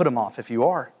 Don't put him off if you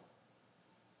are.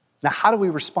 Now, how do we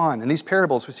respond? In these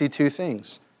parables, we see two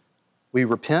things. We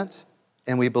repent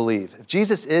and we believe. If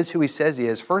Jesus is who he says he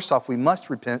is, first off, we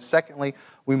must repent. Secondly,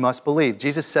 we must believe.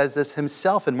 Jesus says this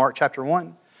himself in Mark chapter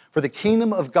 1. For the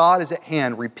kingdom of God is at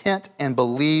hand. Repent and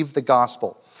believe the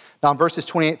gospel. Now, in verses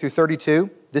 28 through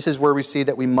 32, this is where we see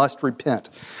that we must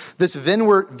repent. This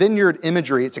vineyard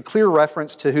imagery, it's a clear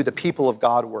reference to who the people of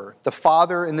God were. The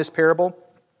Father in this parable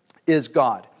is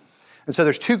God. And so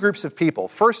there's two groups of people.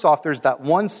 First off, there's that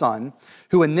one son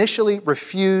who initially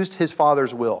refused his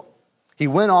father's will. He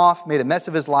went off, made a mess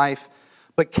of his life,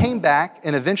 but came back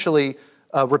and eventually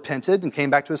repented and came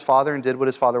back to his father and did what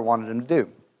his father wanted him to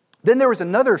do. Then there was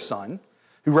another son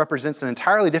who represents an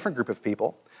entirely different group of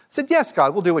people. Said, yes,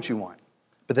 God, we'll do what you want.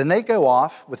 But then they go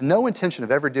off with no intention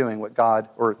of ever doing what God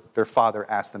or their father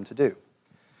asked them to do.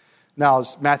 Now,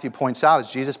 as Matthew points out,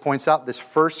 as Jesus points out, this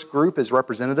first group is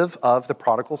representative of the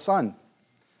prodigal son.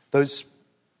 Those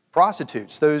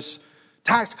prostitutes, those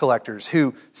tax collectors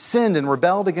who sinned and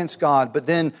rebelled against God, but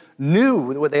then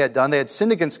knew what they had done. They had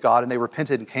sinned against God and they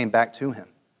repented and came back to him.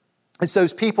 It's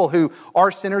those people who are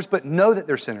sinners but know that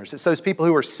they're sinners. It's those people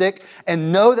who are sick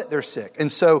and know that they're sick.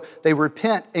 And so they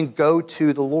repent and go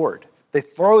to the Lord. They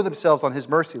throw themselves on his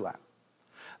mercy lap.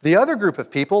 The other group of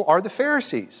people are the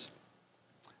Pharisees,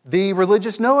 the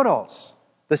religious know-it-alls,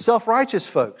 the self-righteous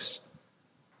folks,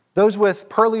 those with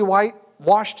pearly white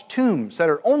washed tombs that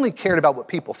are only cared about what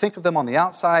people think of them on the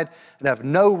outside and have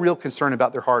no real concern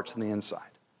about their hearts on the inside.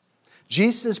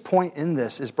 Jesus' point in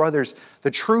this is, brothers,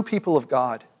 the true people of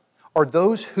God, are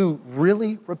those who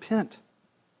really repent.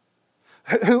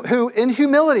 Who in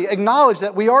humility acknowledge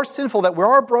that we are sinful, that we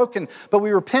are broken, but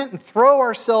we repent and throw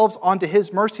ourselves onto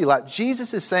His mercy lap.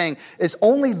 Jesus is saying it's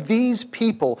only these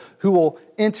people who will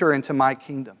enter into my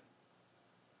kingdom.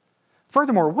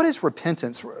 Furthermore, what is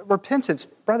repentance? Repentance,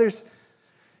 brothers,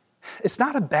 it's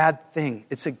not a bad thing.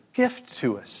 It's a gift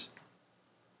to us.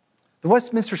 The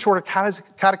Westminster Shorter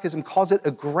Catechism calls it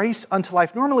a grace unto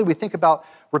life. Normally we think about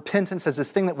repentance as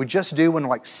this thing that we just do when we're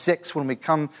like 6, when we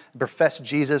come and profess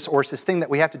Jesus, or it's this thing that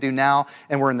we have to do now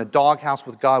and we're in the doghouse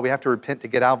with God. We have to repent to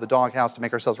get out of the doghouse to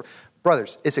make ourselves...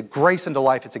 Brothers, it's a grace unto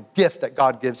life. It's a gift that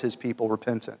God gives His people,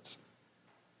 repentance.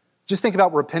 Just think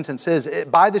about what repentance is.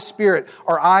 By the Spirit,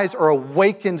 our eyes are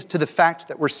awakened to the fact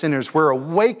that we're sinners. We're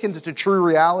awakened to true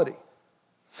reality.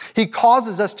 He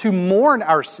causes us to mourn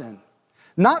our sin.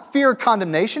 Not fear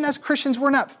condemnation. As Christians, we're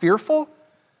not fearful.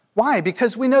 Why?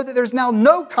 Because we know that there's now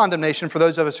no condemnation for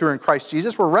those of us who are in Christ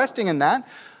Jesus. We're resting in that.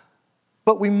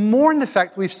 But we mourn the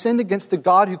fact that we've sinned against the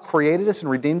God who created us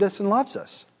and redeemed us and loves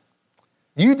us.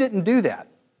 You didn't do that.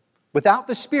 Without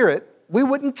the Spirit, we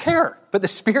wouldn't care. But the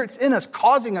Spirit's in us,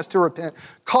 causing us to repent,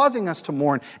 causing us to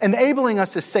mourn, enabling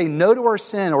us to say no to our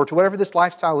sin or to whatever this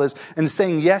lifestyle is, and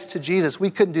saying yes to Jesus. We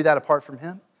couldn't do that apart from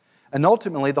Him. And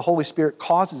ultimately, the Holy Spirit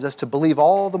causes us to believe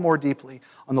all the more deeply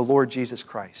on the Lord Jesus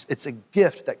Christ. It's a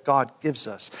gift that God gives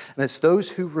us. And it's those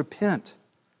who repent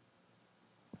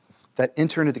that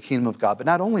enter into the kingdom of God. But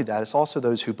not only that, it's also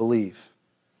those who believe.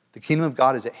 The kingdom of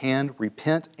God is at hand.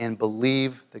 Repent and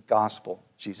believe the gospel,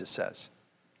 Jesus says.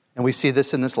 And we see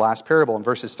this in this last parable in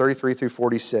verses 33 through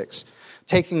 46.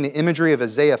 Taking the imagery of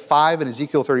Isaiah 5 and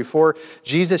Ezekiel 34,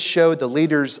 Jesus showed the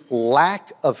leaders'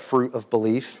 lack of fruit of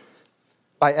belief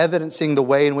by evidencing the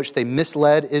way in which they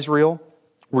misled Israel,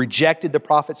 rejected the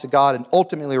prophets of God, and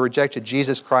ultimately rejected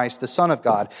Jesus Christ, the Son of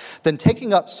God. Then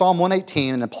taking up Psalm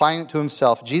 118 and applying it to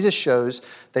Himself, Jesus shows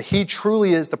that He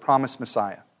truly is the promised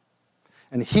Messiah.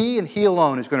 And He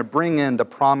alone is going to bring in the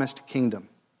promised kingdom.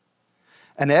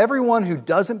 And everyone who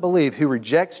doesn't believe, who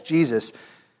rejects Jesus,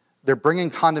 they're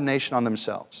bringing condemnation on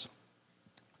themselves.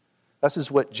 This is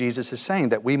what Jesus is saying,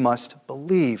 that we must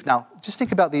believe. Now, just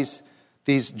think about these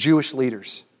Jewish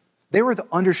leaders. They were the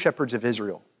under-shepherds of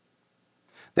Israel.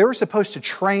 They were supposed to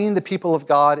train the people of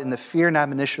God in the fear and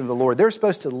admonition of the Lord. They were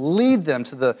supposed to lead them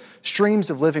to the streams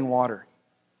of living water.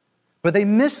 But they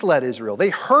misled Israel. They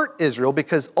hurt Israel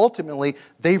because ultimately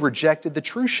they rejected the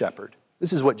true shepherd.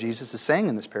 This is what Jesus is saying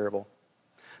in this parable.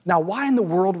 Now, why in the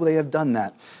world would they have done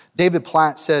that? David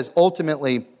Platt says,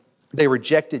 ultimately, they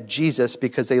rejected Jesus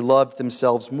because they loved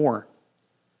themselves more.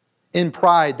 In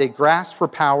pride, they grasped for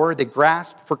power, they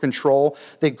grasped for control,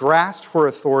 they grasped for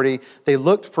authority, they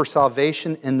looked for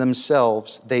salvation in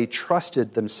themselves, they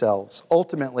trusted themselves.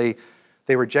 Ultimately,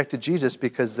 they rejected Jesus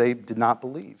because they did not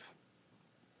believe.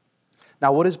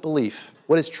 Now, what is belief?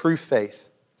 What is true faith?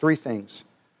 3 things.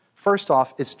 First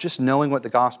off, it's just knowing what the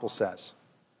gospel says.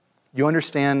 You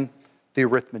understand the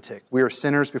arithmetic. We are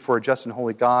sinners before a just and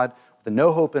holy God with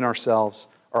no hope in ourselves.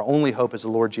 Our only hope is the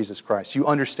Lord Jesus Christ. You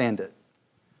understand it.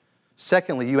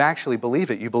 Secondly, you actually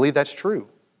believe it. You believe that's true.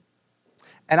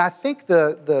 And I think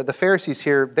the Pharisees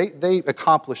here, they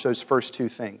accomplished those first 2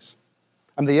 things.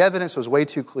 The evidence was way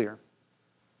too clear.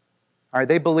 All right,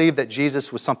 they believed that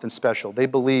Jesus was something special. They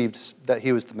believed that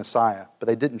He was the Messiah, but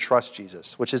they didn't trust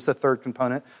Jesus, which is the third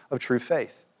component of true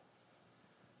faith.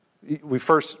 We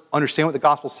first understand what the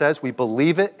gospel says, we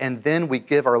believe it, and then we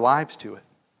give our lives to it.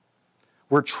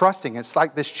 We're trusting. It's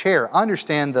like this chair. I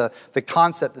understand the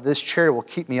concept that this chair will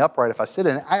keep me upright if I sit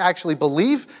in it. I actually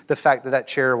believe the fact that that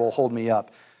chair will hold me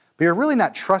up. But you're really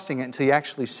not trusting it until you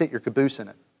actually sit your caboose in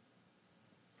it.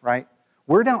 Right?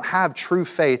 We don't have true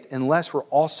faith unless we're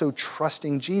also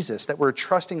trusting Jesus, that we're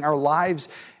trusting our lives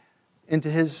into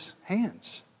His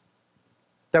hands,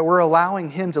 that we're allowing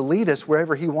Him to lead us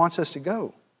wherever He wants us to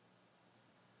go.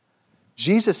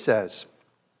 Jesus says,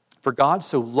 "For God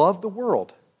so loved the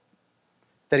world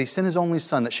that He sent His only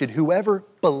Son, that should whoever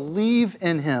believe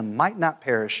in Him might not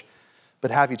perish,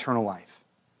 but have eternal life."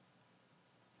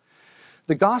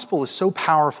 The gospel is so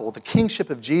powerful. The kingship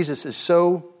of Jesus is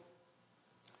so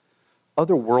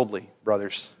otherworldly,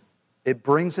 brothers. It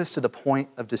brings us to the point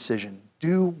of decision.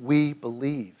 Do we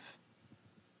believe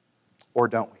or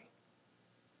don't we?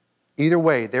 Either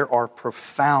way, there are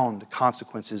profound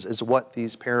consequences, is what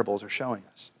these parables are showing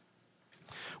us.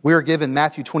 We are given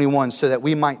Matthew 21 so that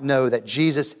we might know that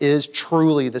Jesus is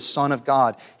truly the Son of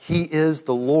God. He is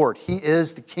the Lord. He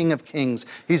is the King of Kings.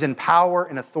 He's in power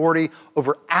and authority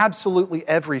over absolutely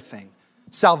everything.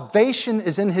 Salvation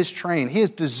is in His train. He is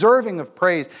deserving of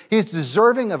praise. He is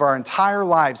deserving of our entire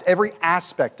lives, every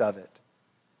aspect of it.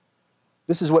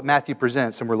 This is what Matthew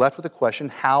presents, and we're left with a question: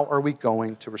 how are we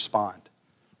going to respond?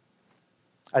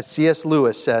 As C.S.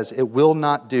 Lewis says, it will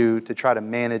not do to try to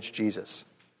manage Jesus.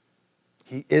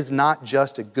 He is not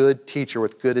just a good teacher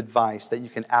with good advice that you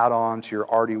can add on to your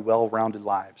already well-rounded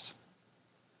lives.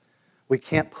 We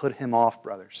can't put him off,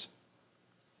 brothers.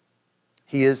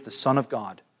 He is the Son of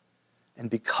God. And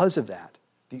because of that,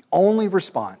 the only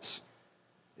response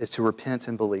is to repent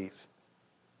and believe.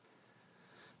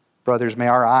 Brothers, may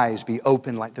our eyes be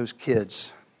open like those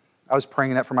kids. I was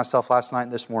praying that for myself last night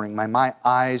and this morning. May my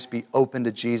eyes be open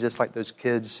to Jesus like those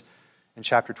kids in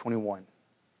chapter 21.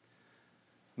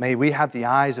 May we have the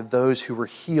eyes of those who were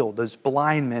healed, those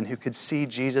blind men who could see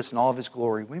Jesus in all of his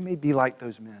glory. We may be like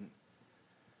those men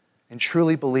and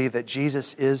truly believe that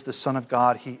Jesus is the Son of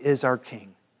God. He is our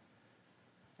King.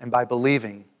 And by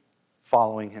believing,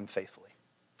 following him faithfully.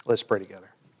 Let's pray together.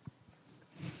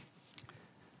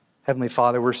 Heavenly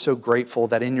Father, we're so grateful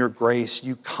that in your grace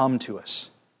you come to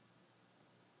us.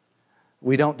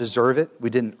 We don't deserve it. We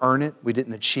didn't earn it. We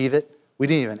didn't achieve it. We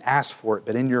didn't even ask for it.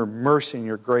 But in your mercy and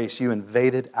your grace, you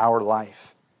invaded our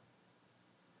life.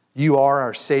 You are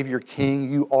our Savior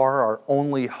King. You are our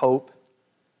only hope.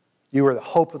 You are the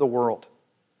hope of the world.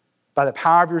 By the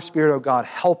power of your Spirit, O God,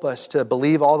 help us to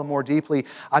believe all the more deeply.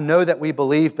 I know that we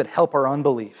believe, but help our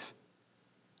unbelief.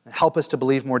 And help us to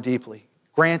believe more deeply.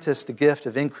 Grant us the gift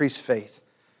of increased faith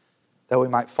that we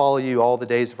might follow you all the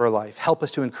days of our life. Help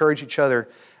us to encourage each other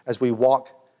as we walk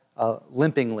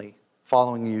limpingly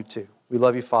following you too. We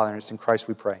love you, Father, and it's in Christ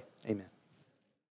we pray. Amen.